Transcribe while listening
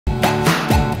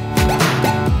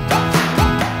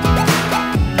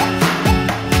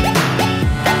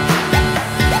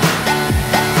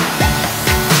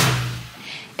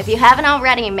you haven't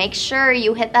already, make sure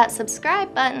you hit that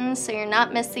subscribe button so you're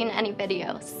not missing any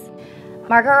videos.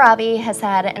 Margot Robbie has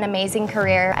had an amazing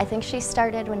career. I think she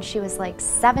started when she was like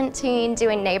 17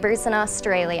 doing Neighbours in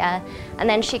Australia, and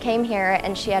then she came here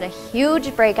and she had a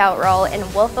huge breakout role in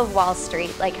Wolf of Wall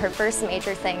Street, like her first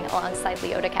major thing alongside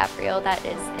Leo DiCaprio. That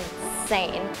is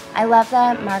insane. I love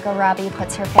that Margot Robbie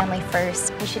puts her family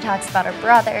first. She talks about her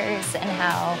brothers and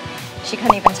how she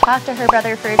couldn't even talk to her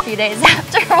brother for a few days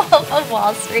after Wolf of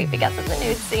Wall Street because of the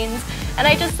nude scenes. And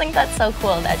I just think that's so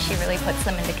cool that she really puts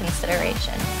them into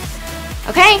consideration.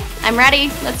 Okay, I'm ready.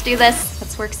 Let's do this.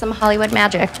 Let's work some Hollywood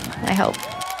magic, I hope.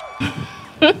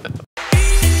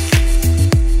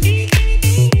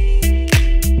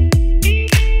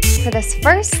 For this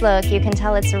first look, you can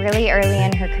tell it's really early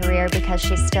in her career because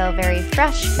she's still very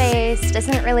fresh-faced,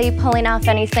 isn't really pulling off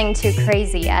anything too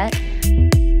crazy yet.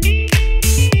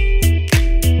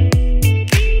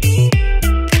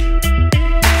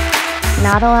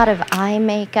 Not a lot of eye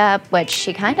makeup, which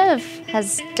she kind of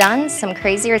has done some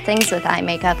crazier things with eye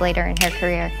makeup later in her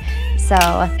career. So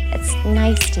it's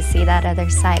nice to see that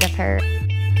other side of her.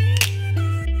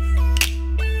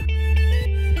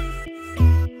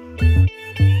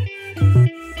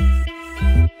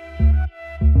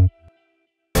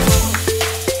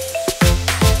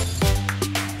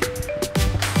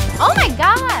 Oh my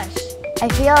gosh! I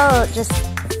feel just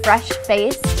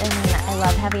fresh-faced and I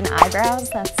love having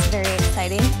eyebrows. That's very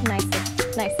exciting.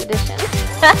 Nice addition.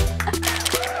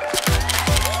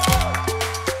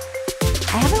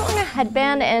 I haven't worn a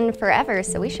headband in forever,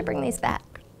 so we should bring these back.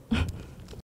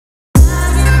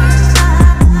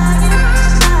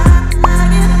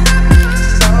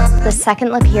 The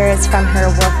second look here is from her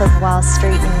Wolf of Wall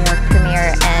Street New York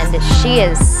premiere, and she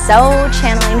is so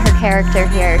channeling her character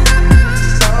here.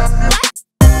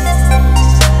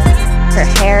 Her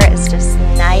hair is just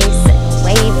nice and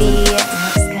wavy, and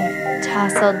looks kind of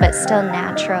tousled but still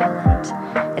natural,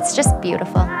 and it's just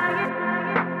beautiful.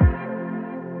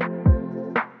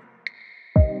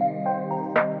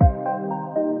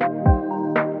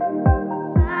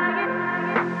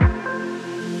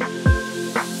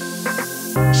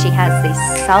 She has these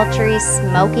sultry,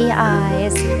 smoky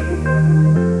eyes.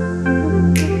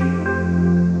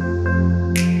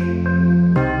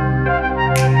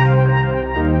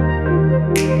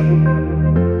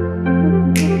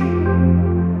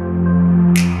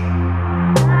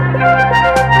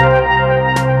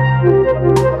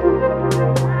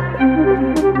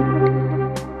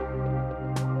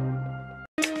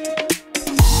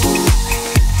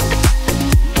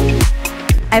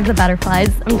 I have the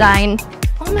butterflies. I'm dying.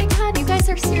 Oh my god, you guys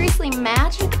are seriously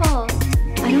magical.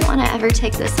 I don't want to ever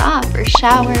take this off or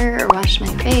shower or wash my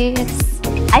face.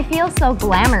 I feel so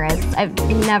glamorous. I've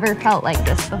never felt like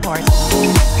this before.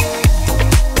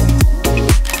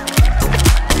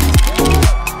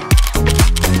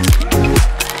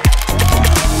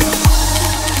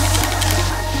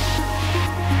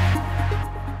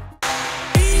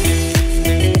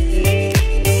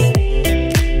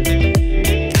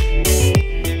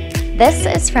 This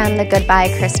is from the Goodbye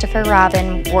Christopher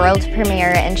Robin world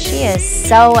premiere, and she is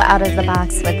so out of the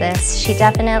box with this. She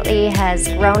definitely has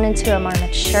grown into a more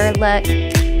mature look.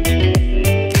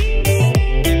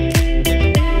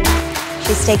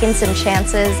 She's taken some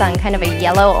chances on kind of a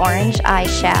yellow-orange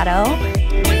eyeshadow.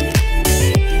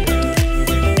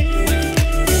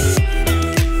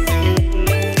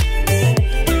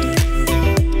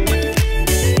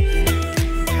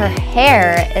 Her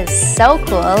hair is so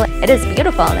cool. It is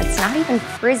beautiful and it's not even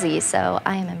frizzy, so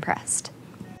I am impressed.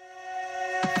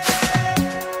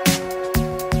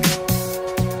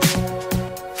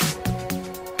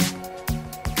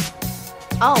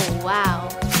 Oh wow.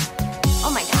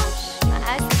 Oh my gosh, my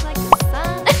eyes look like the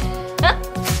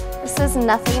sun. This is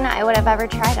nothing I would have ever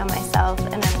tried on myself,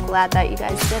 and I'm glad that you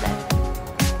guys did it.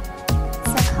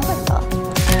 It's so colorful.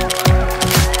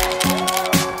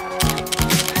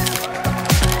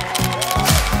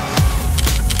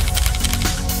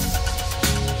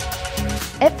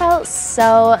 It felt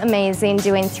so amazing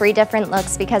doing 3 different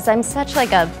looks because I'm such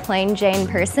like a plain Jane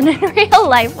person in real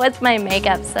life with my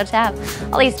makeup. So to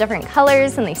have all these different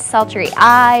colors and these sultry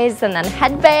eyes and then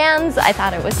headbands, I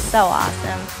thought it was so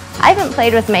awesome. I haven't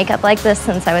played with makeup like this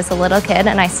since I was a little kid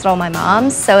and I stole my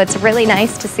mom's, so it's really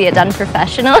nice to see it done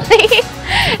professionally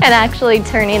and actually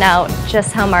turning out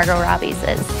just how Margot Robbie's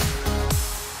is.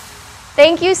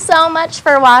 Thank you so much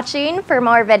for watching. For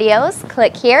more videos,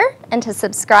 click here, and to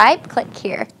subscribe, click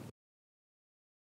here.